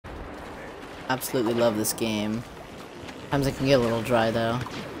Absolutely love this game. Sometimes it can get a little dry though.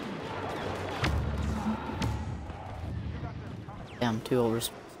 Damn, 2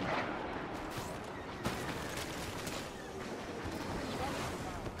 overs.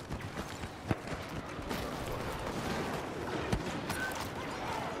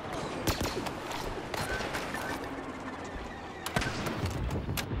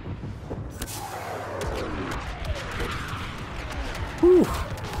 Whew.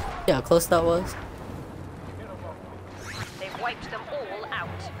 Yeah, how close that was. They've wiped them all out.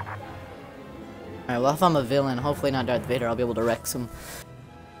 Alright, well if I'm a villain, hopefully not Darth Vader, I'll be able to wreck some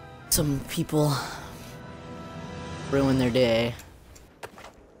people. Ruin their day.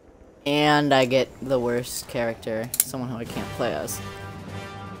 And I get the worst character, someone who I can't play as.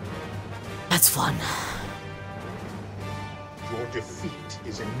 That's fun. Your defeat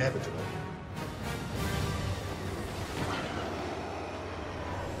is inevitable.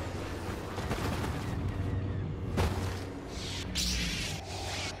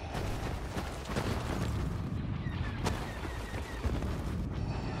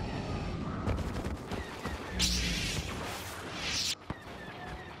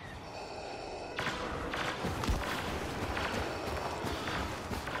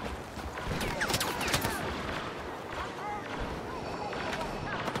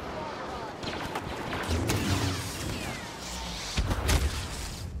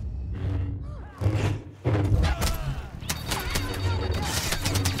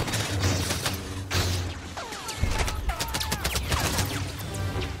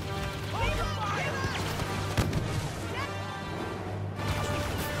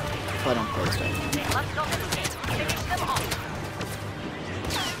 I don't play straight. They must not escape. Finish them off.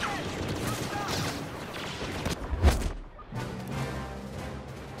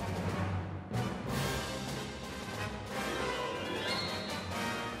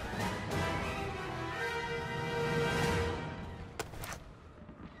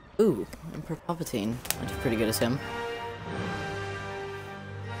 Ooh, Emperor Palpatine. I did pretty good as him.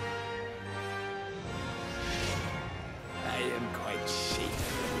 I am quite safe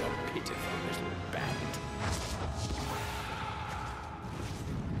from your pitiful little band.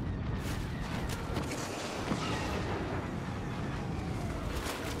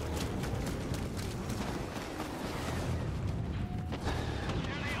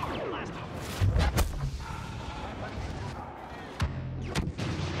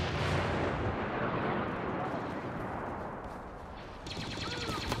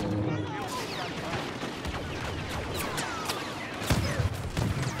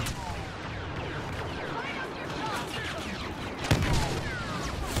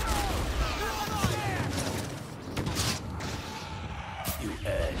 You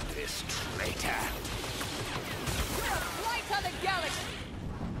earned this, traitor. Right on the galaxy.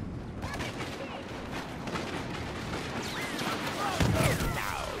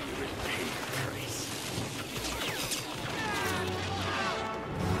 Now you will pay the price.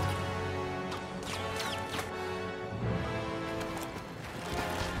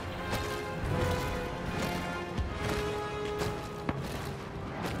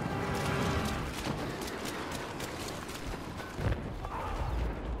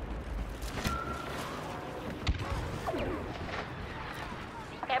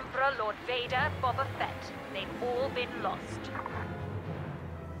 Emperor, Lord Vader, Boba Fett. They've all been lost.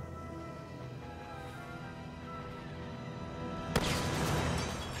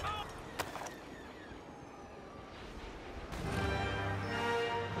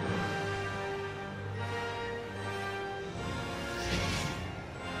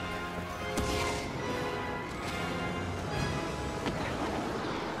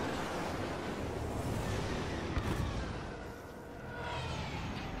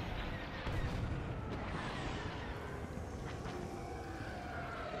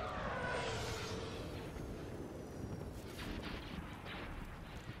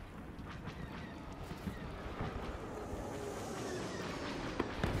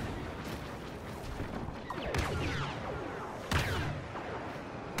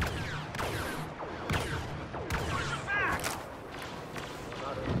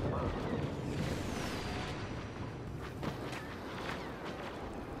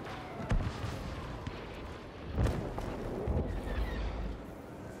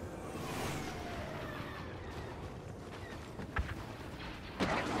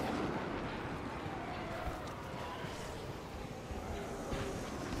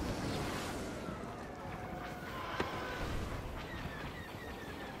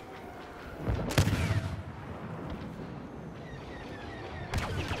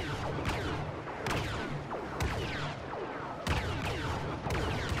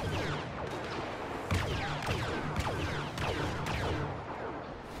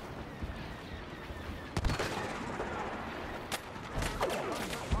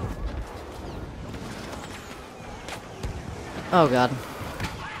 Oh god.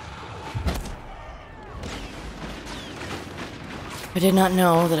 I did not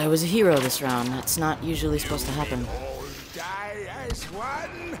know that I was a hero this round. That's not usually supposed to happen. All die as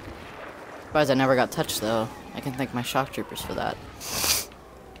one. Surprised I never got touched though. I can thank my shock troopers for that.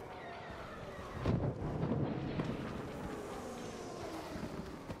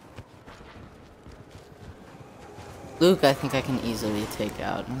 Luke, I think I can easily take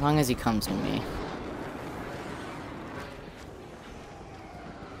out, as long as he comes to me.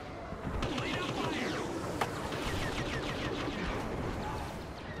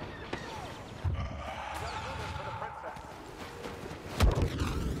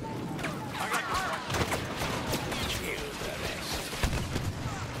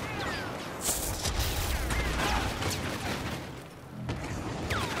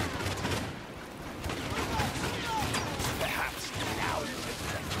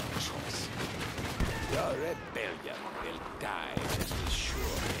 Your rebellion will die just as surely.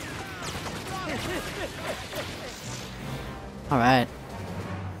 Alright.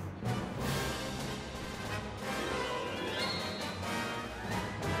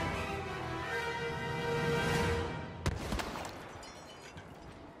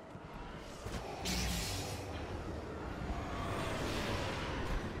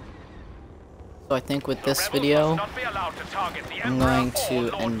 So I think with this video, I'm going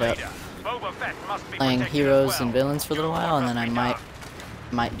to end up playing heroes and villains for a little while, and then I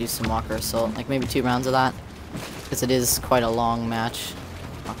might do some Walker Assault, like maybe 2 rounds of that, because it is quite a long match.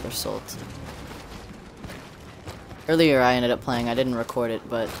 Walker Assault. Earlier I ended up playing, I didn't record it,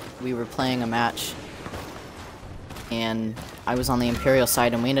 but we were playing a match, and I was on the Imperial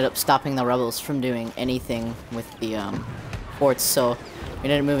side, and we ended up stopping the rebels from doing anything with the forts, so we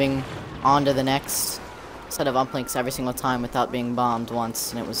ended up moving on to the next set of uplinks every single time without being bombed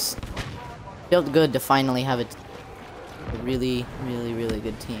once, and it felt good to finally have a really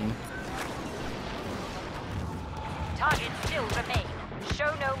good team. Targets still remain.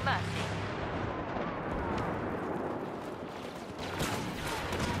 Show no mercy.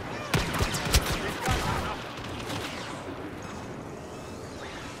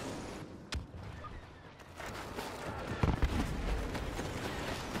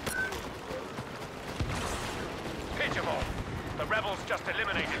 Pigeonhole. The rebels just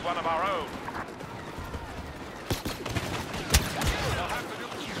eliminated one of our own.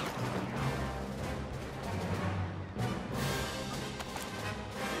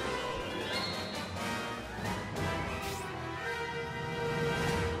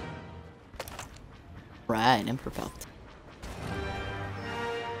 Right, Emperor Belt.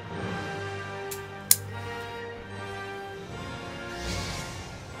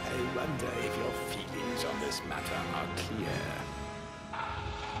 I wonder if your feelings on this matter are clear.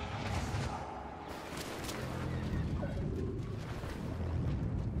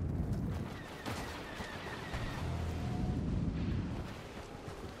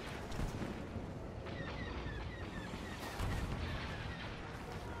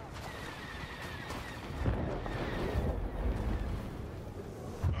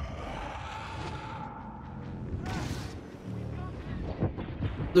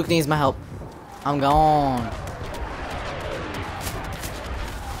 Luke needs my help. I'm gone.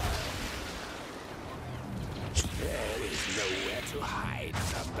 There is nowhere to hide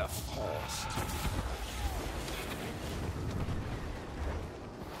from the Force.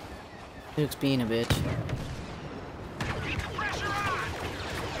 Luke's being a bitch.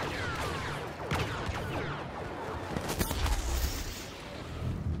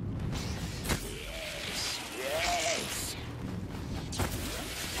 Yes.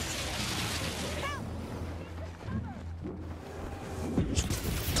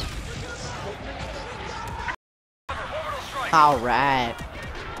 Alright.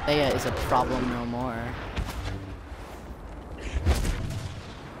 Leia is a problem no more.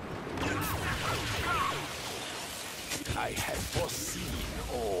 I had foreseen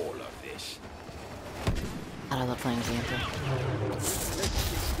all of this. I love playing Xantha.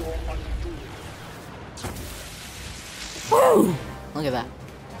 Woo! Look at that.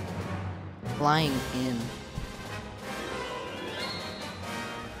 Flying in.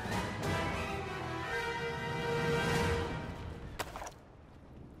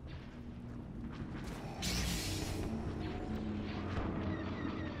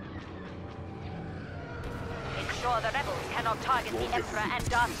 Ensure the rebels cannot target the Emperor and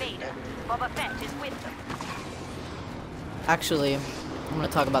Darth Vader. Boba Fett is with them. Actually, I'm going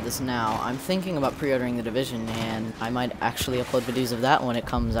to talk about this now. I'm thinking about pre-ordering the Division, and I might actually upload videos of that when it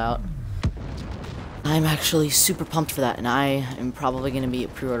comes out. I'm actually super pumped for that, and I am probably going to be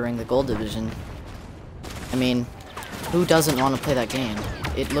pre-ordering the Gold Division. I mean, Who doesn't want to play that game?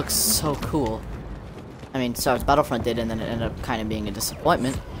 It looks so cool. I mean, Star Wars Battlefront did, and then it ended up kind of being a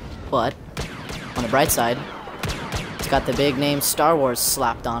disappointment. But, on the bright side, it's got the big name Star Wars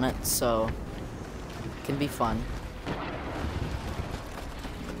slapped on it, so it can be fun.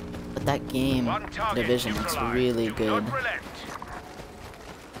 But that game, Division, looks really good.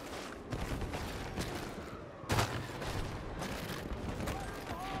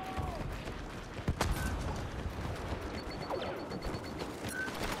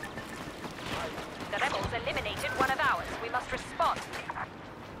 The rebels eliminated one of ours. We must respond.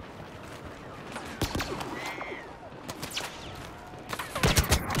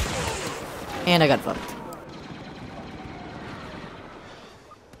 And I got fucked.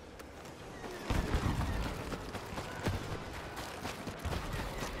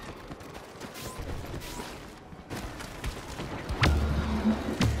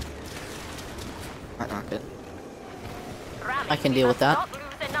 Rocket. I can deal with that.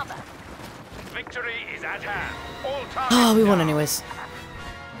 Victory is at hand. All targets Oh, we won down. anyways.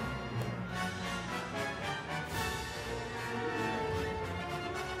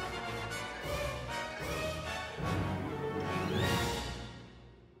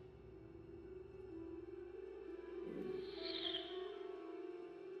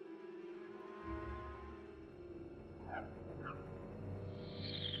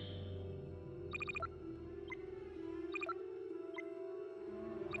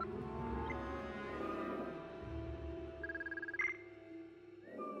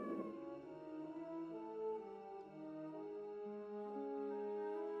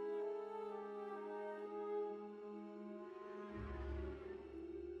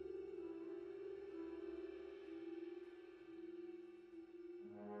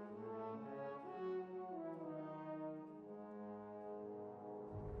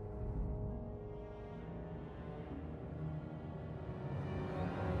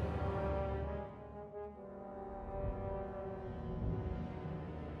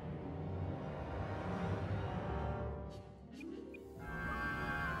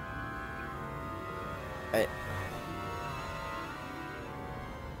 Right.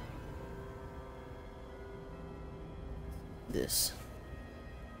 This.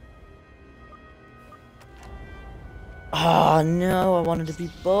 Oh no, I wanted to be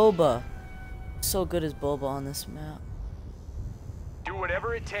Boba. So good as Boba on this map. Do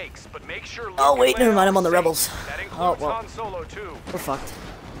whatever it takes, but make sure. Luke Oh and wait, never Leia mind, I'm on the are safe. rebels. That Oh includes well, Han Solo too. we're fucked.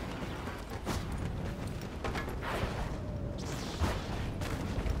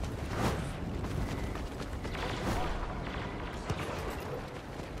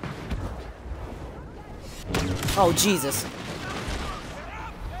 Oh Jesus.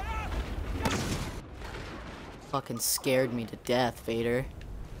 Fucking scared me to death, Vader.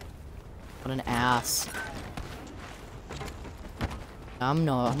 What an ass. I'm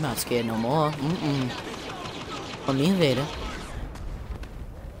not scared no more. For me, Vader.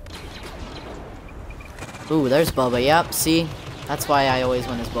 Ooh, there's Boba. Yep, see? That's why I always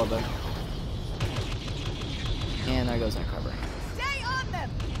win as Boba. And there goes our cover. Stay on them!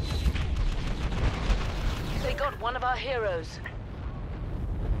 They got one of our heroes.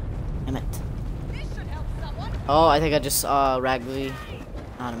 Damn it. This should help someone. Oh, I think I just saw Ragley.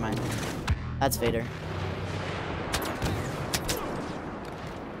 Oh, never mind. That's Vader.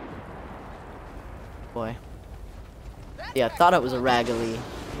 Boy. Yeah, I thought it was a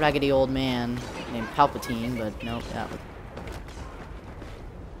raggedy old man named Palpatine, but nope, that was...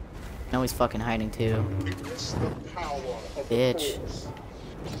 No, he's fucking hiding too. Witness the power of the Bitch. Force.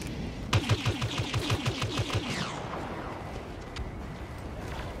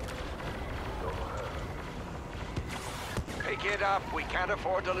 Pick it up. We can't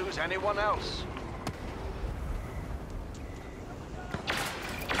afford to lose anyone else.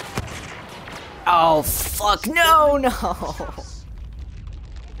 Oh, fuck, no!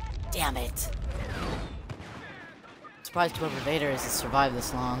 Damn it. Surprised whoever Vader is has survived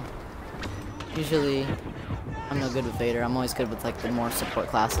this long. Usually, I'm no good with Vader. I'm always good with, like, the more support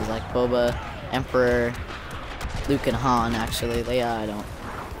classes, like Boba, Emperor, Luke, and Han, actually. Leia, I don't.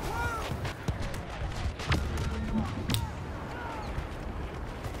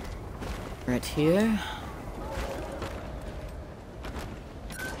 Right here.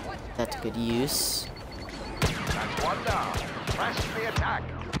 That's good use. That's one down. Press the attack.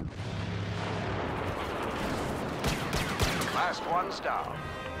 Last one's down.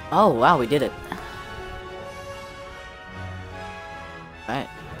 Oh, wow, we did it. Alright.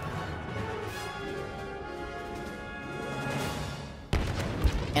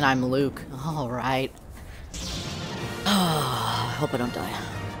 And I'm Luke. Alright. I hope I don't die.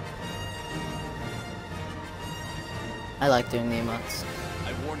 I like doing the emotes.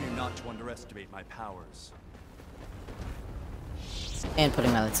 I warn you not to underestimate my powers. And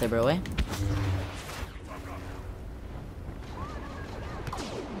putting my lightsaber away.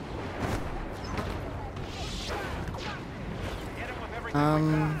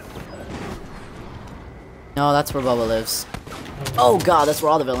 No, that's where Boba lives. Oh god, that's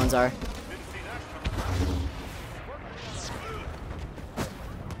where all the villains are.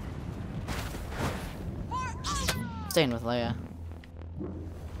 Staying with Leia.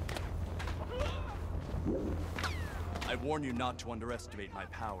 I warn you not to underestimate my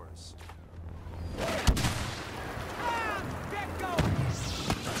powers.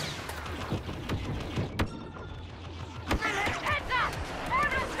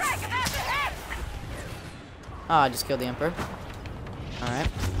 Oh, I just killed the Emperor. Alright.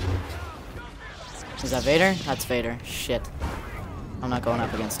 Is that Vader? That's Vader. Shit. I'm not going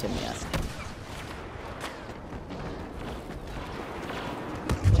up against him yet.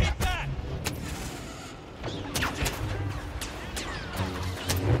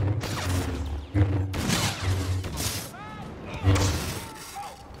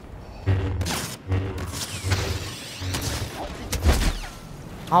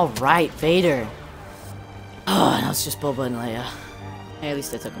 Alright, Vader. Oh, now it's just Boba and Leia. Hey, at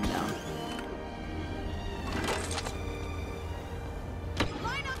least I took him down.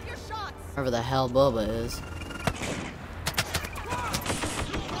 Line up your shots. Wherever the hell Boba is.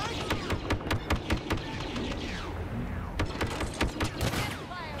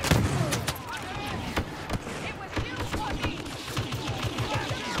 It was you for me.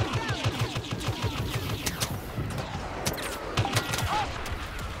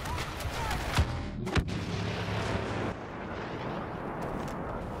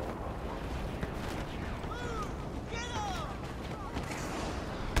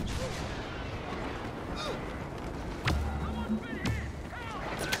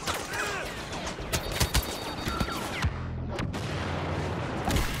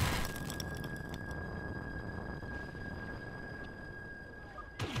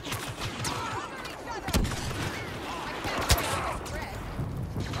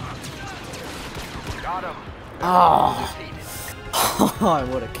 Got him. Oh. Oh, I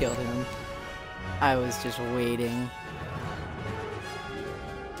would have killed him. I was just waiting.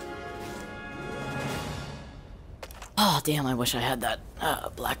 Oh, damn, I wish I had that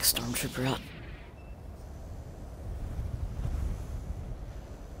black stormtrooper out.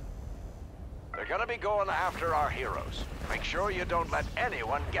 They're gonna be going after our heroes. Make sure you don't let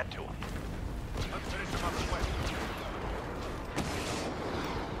anyone get to them. Let's finish them up quick.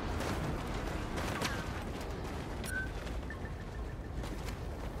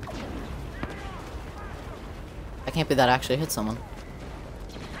 I can't believe that actually hit someone.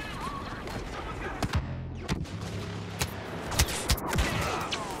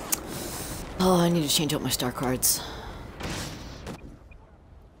 Oh, I need to change out my star cards.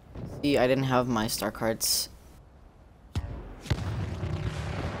 See, I didn't have my star cards.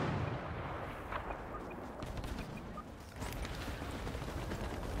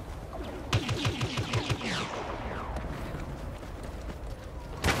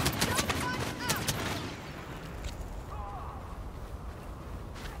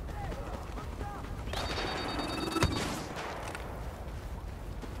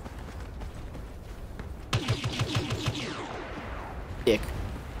 Dick.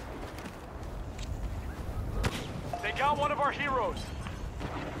 They got one of our heroes.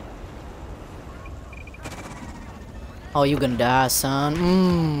 Oh, you gonna die,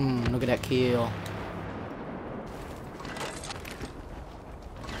 son. Look at that kill.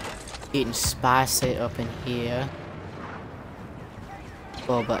 Getting spicy up in here.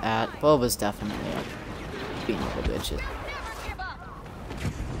 Boba's definitely up. Beating all the bitches.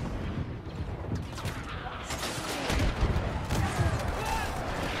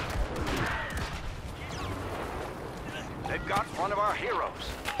 They've got one of our heroes.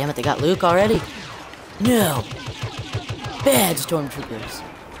 Damn it, they got Luke already? No! Bad stormtroopers.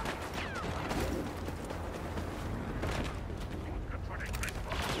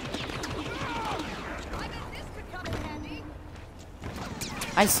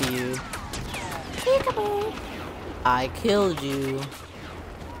 I see you. Peekaboo. I killed you.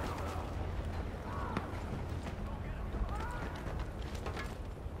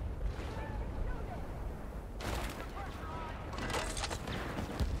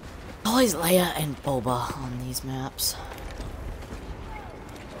 Always Leia and Boba on these maps.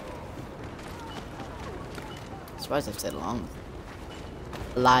 Surprised I've stayed long.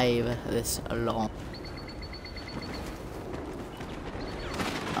 Live this long.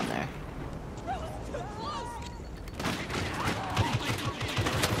 Down there.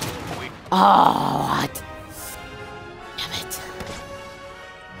 Oh, what? Damn it.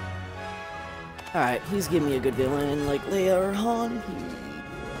 Alright, please give me a good villain like Leia or Han.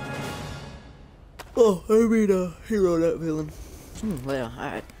 Oh, I mean a hero, not villain. Leia,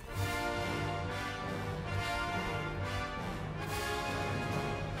 alright.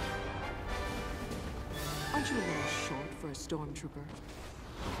 Aren't you a little short for a stormtrooper?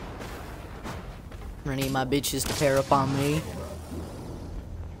 I'm gonna need my bitches to pair up on me.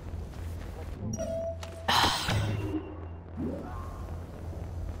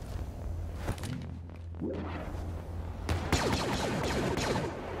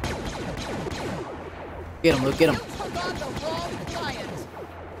 Get him, Luke, get him. Took on the wrong client.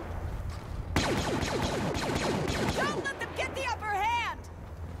 Don't let them get the upper hand.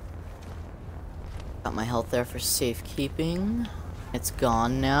 Got my health there for safekeeping. It's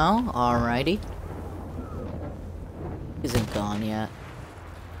gone now. Alrighty. Isn't gone yet.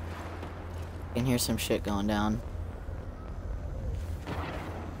 I can hear some shit going down.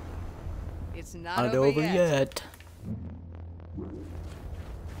 It's not over yet.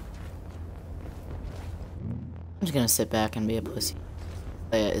 I'm just gonna sit back and be a pussy.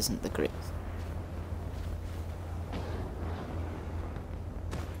 Leia isn't the greatest.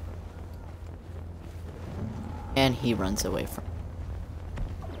 And he runs away from.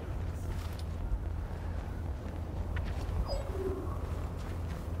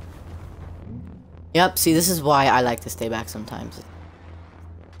 Yep, see, this is why I like to stay back sometimes.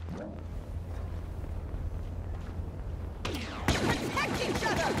 Protect each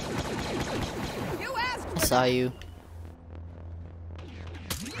other. You asked I for saw you.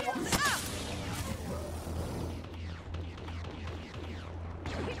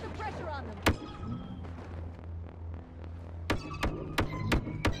 Keep the pressure on them.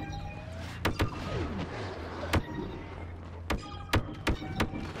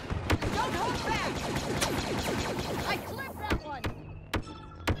 Don't hold back. I clipped that one.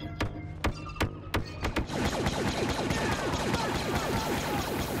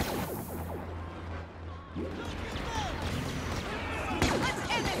 Let's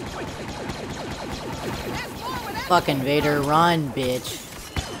end this quickly. There's more where that Fucking Vader, run, bitch.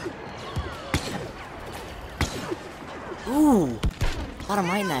 Ooh. Got him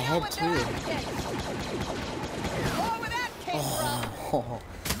right in the head, too. More where that came from. Oh.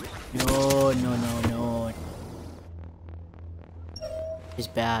 No, no, no, no. He's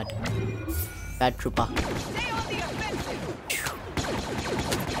bad. Bad trooper. Stay on the offensive.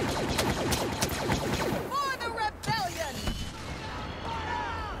 For the rebellion.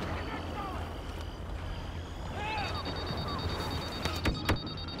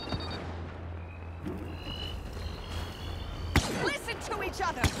 Listen to each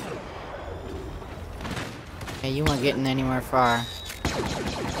other. Hey, you weren't getting anywhere far. Did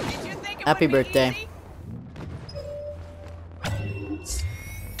you think it Happy would be birthday. easy?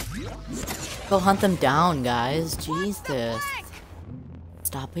 Go hunt them down, guys. Watch the Jesus. flank.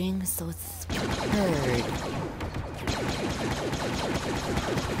 Stopping so scared.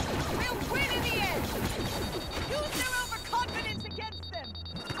 We'll win in the end. Use their overconfidence against them.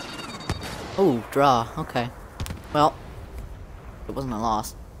 Oh, draw. Okay. Well, it wasn't a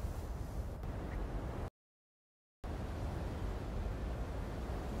loss.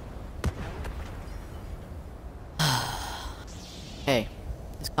 Hey,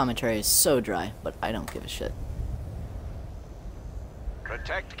 this commentary is so dry, but I don't give a shit.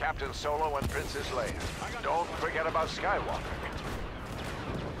 Protect Captain Solo and Princess Leia. Don't forget about Skywalker.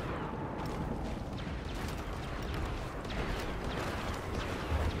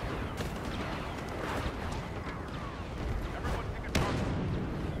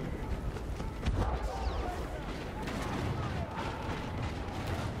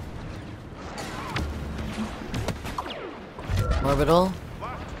 Orbital.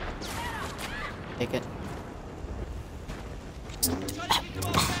 Take it.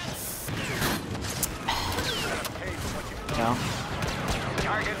 No.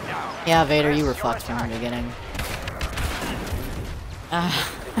 Target down. Yeah, Vader, you were fucked from the beginning.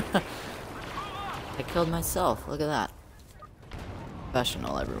 Ah. I killed myself. Look at that.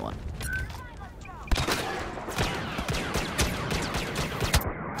 Professional, everyone.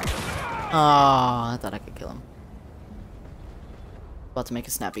 Oh, I thought I could kill him. About to make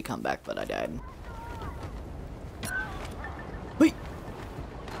a snappy comeback, but I died. Wait.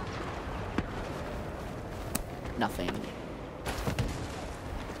 Nothing.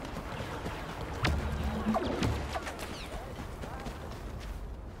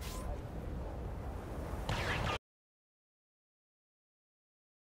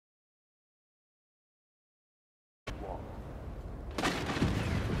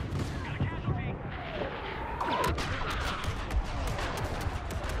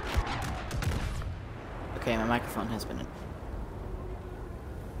 Okay, my microphone has been...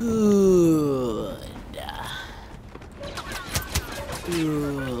 Good.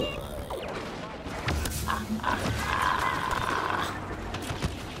 Good.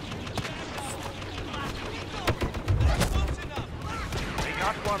 We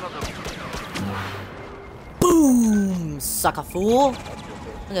got one of them. Boom! Sucker fool!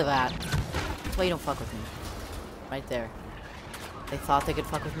 Look at that. That's why you don't fuck with me. Right there. They thought they could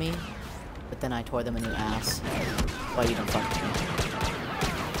fuck with me, but then I tore them a new ass. That's why you don't fuck with me.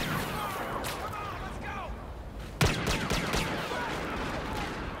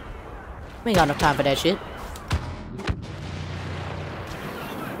 We ain't got enough time for that shit.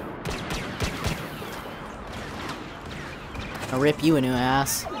 I'll rip you a new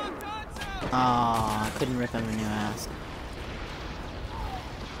ass. Oh, I couldn't rip him a new ass.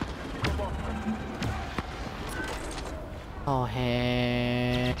 Oh,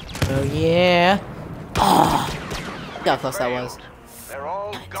 hey. Oh, yeah. Oh, look how close that was. They're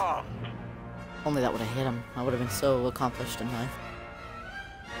all gone. Only that would have hit him. I would have been so accomplished in life.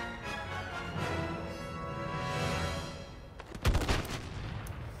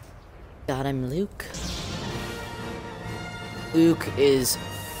 Got him, Luke. Luke is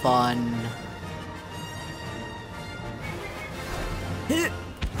fun.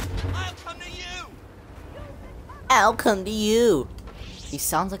 I'll come to you! I'll come to you. He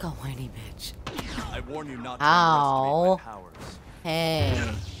sounds like a whiny bitch. I warn you not to Ow. underestimate my powers.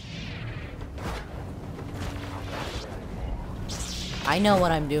 Hey. I know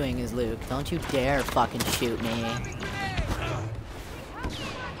what I'm doing is Luke. Don't you dare fucking shoot me.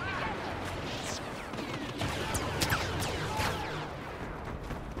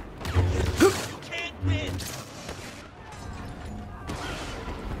 Can't win!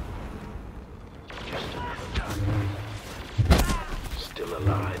 Still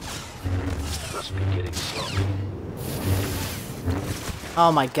alive. Must be getting sloppy.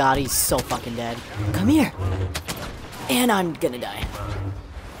 Oh my god, he's so fucking dead. Come here. And I'm gonna die.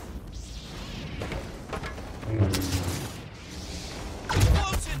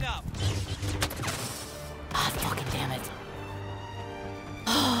 Close enough! Ah, fucking damn it.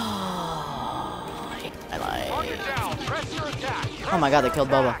 I lied. Target down. Press your attack. Oh my god, they killed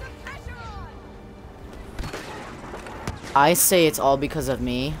Boba. I say it's all because of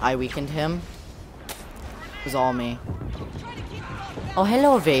me. I weakened him. It was all me. Oh,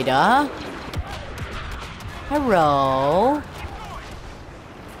 hello, Veda. Hello.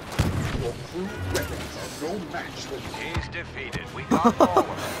 Your crew weapons are no match for me. He's defeated. We got all of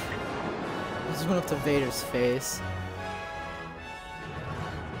them. I just went up to Vader's face.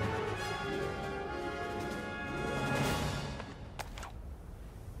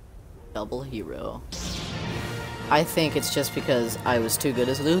 Double hero. I think it's just because I was too good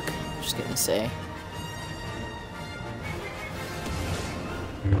as Luke. Just gonna say.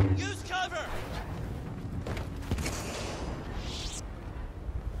 Use cover!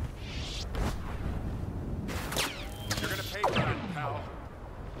 You're gonna pay for it, pal.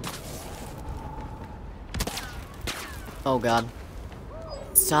 Oh god.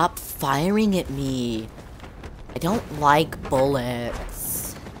 Stop firing at me. I don't like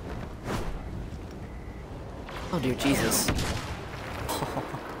bullets. Oh dear Jesus.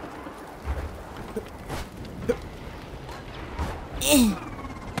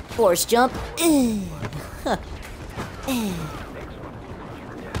 Force jump.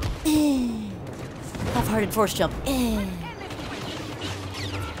 Half-hearted force jump. Do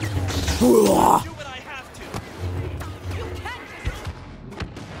what I have to!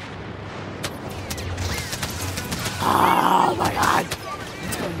 Oh my god.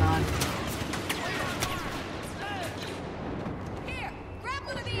 What's going on? Here, grab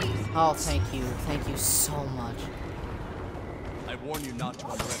one of these. Oh, thank you. Thank you so much. I warn you not to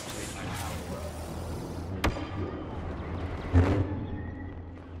underestimate my power.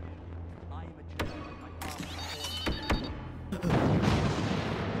 I am a Jedi like my father.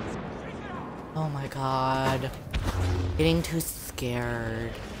 Oh my god. Getting too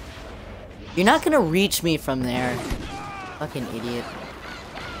scared. You're not gonna reach me from there. Fucking idiot.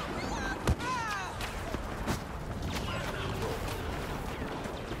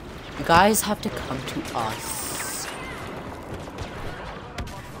 You guys have to come to us.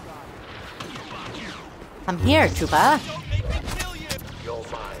 I'm here, Trooper. You're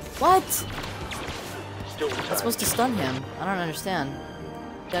mine. What? Still I'm time. supposed to stun him. I don't understand.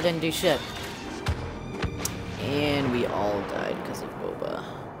 That didn't do shit. And we all died because of Boba.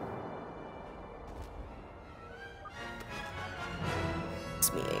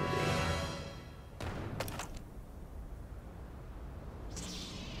 Makes me angry.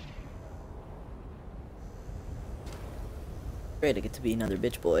 Great, I get to be another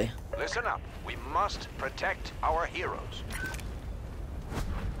bitch boy. Listen up. We must protect our heroes.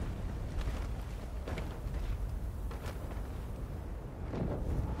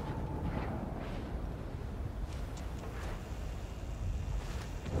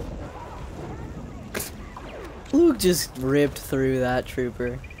 Luke just ripped through that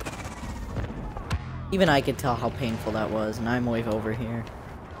trooper. Even I could tell how painful that was, and I'm way over here.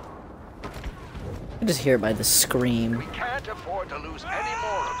 I can just hear it by the scream. We can't afford to lose any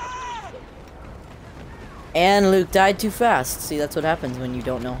more of them. And Luke died too fast. See, that's what happens when you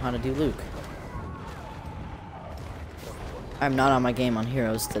don't know how to do Luke. I'm not on my game on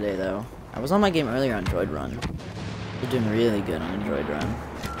Heroes today, though. I was on my game earlier on Droid Run. We're doing really good on a Droid Run.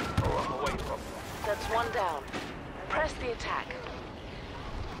 That's one down. Press the attack.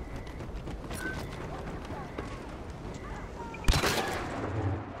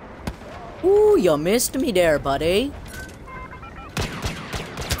 Ooh, you missed me there, buddy.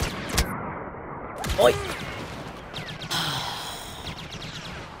 Oi!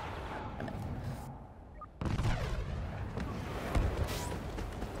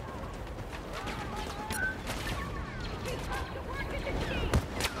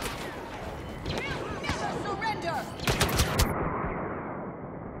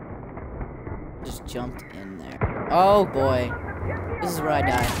 Just jumped in there. Oh boy. This is where I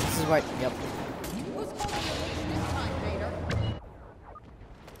die. This is where I... Yep.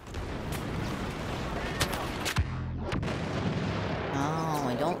 No,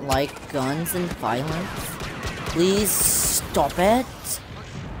 I don't like guns and violence. Please stop it.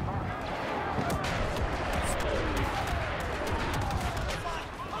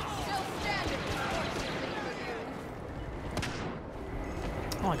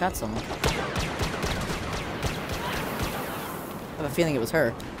 Oh, I got someone. I have a feeling it was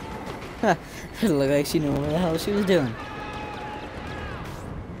her. It looked like she knew what the hell she was doing.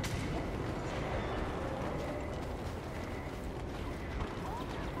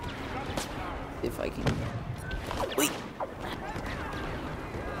 If I can. Wait.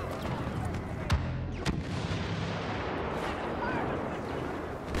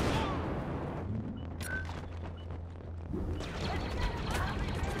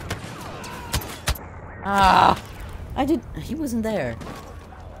 Ah! He wasn't there.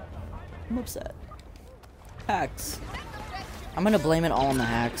 I'm upset. Hacks. I'm gonna blame it all on the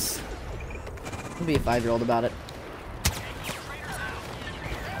hacks. I'll be a 5-year-old about it.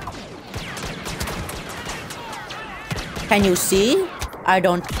 Can you see? I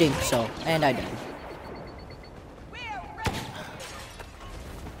don't think so. And I don't.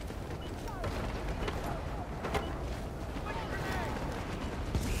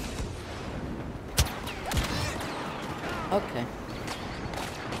 Okay.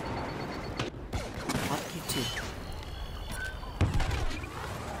 Fuck you too.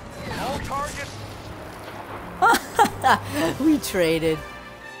 All targets. We traded.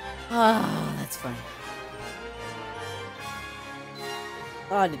 Oh, that's funny.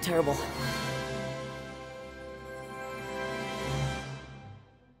 Oh, I did terrible.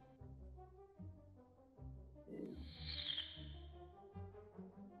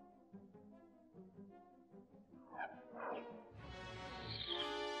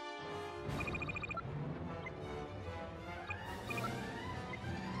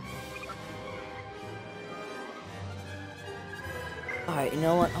 Alright, you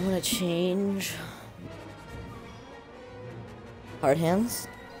know what? I'm gonna change hard hands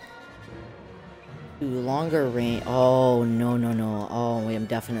to longer range. Oh, no, no, no. Oh, wait, I'm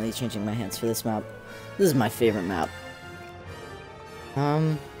definitely changing my hands for this map. This is my favorite map.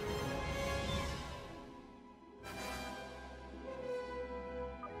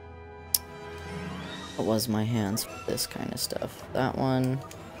 What was my hands for this kind of stuff? That one.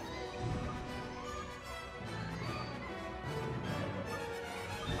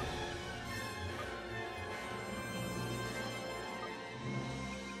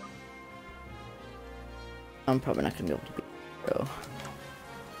 I'm probably not gonna be able to beat Pro.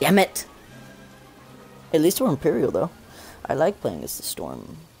 Damn it! At least we're Imperial though. I like playing as the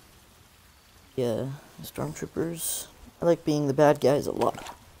Storm. Yeah, the Stormtroopers. I like being the bad guys a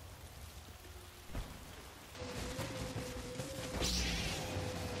lot.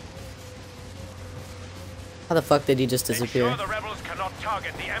 How the fuck did he just disappear? Ensure the rebels cannot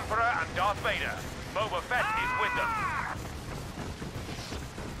target the Emperor and Darth Vader. Boba Fett is with them.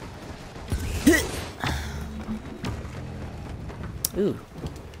 Ooh.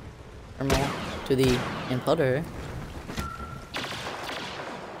 Thermal to the imploder.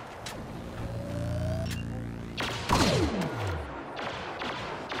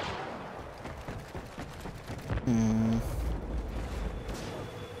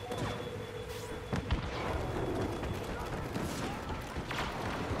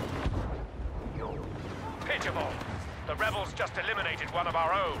 pitiful. The rebels just eliminated one of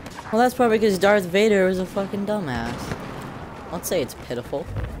our own. Well, that's probably because Darth Vader was a fucking dumbass. Let's say it's pitiful.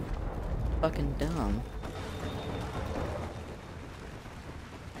 Fucking dumb.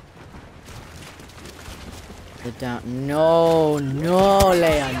 The down. No, no,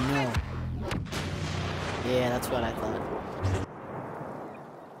 Leia, no. Yeah, that's what I thought.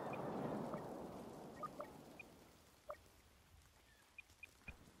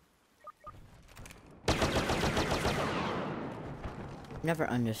 Never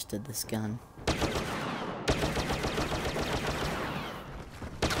understood this gun.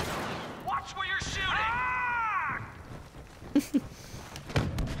 Watch where you're shooting!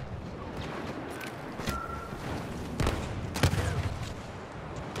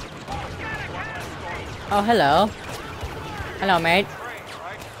 Oh, hello. Hello, mate.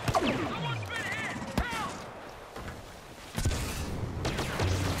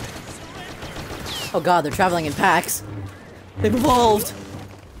 Oh god, they're traveling in packs. They've evolved!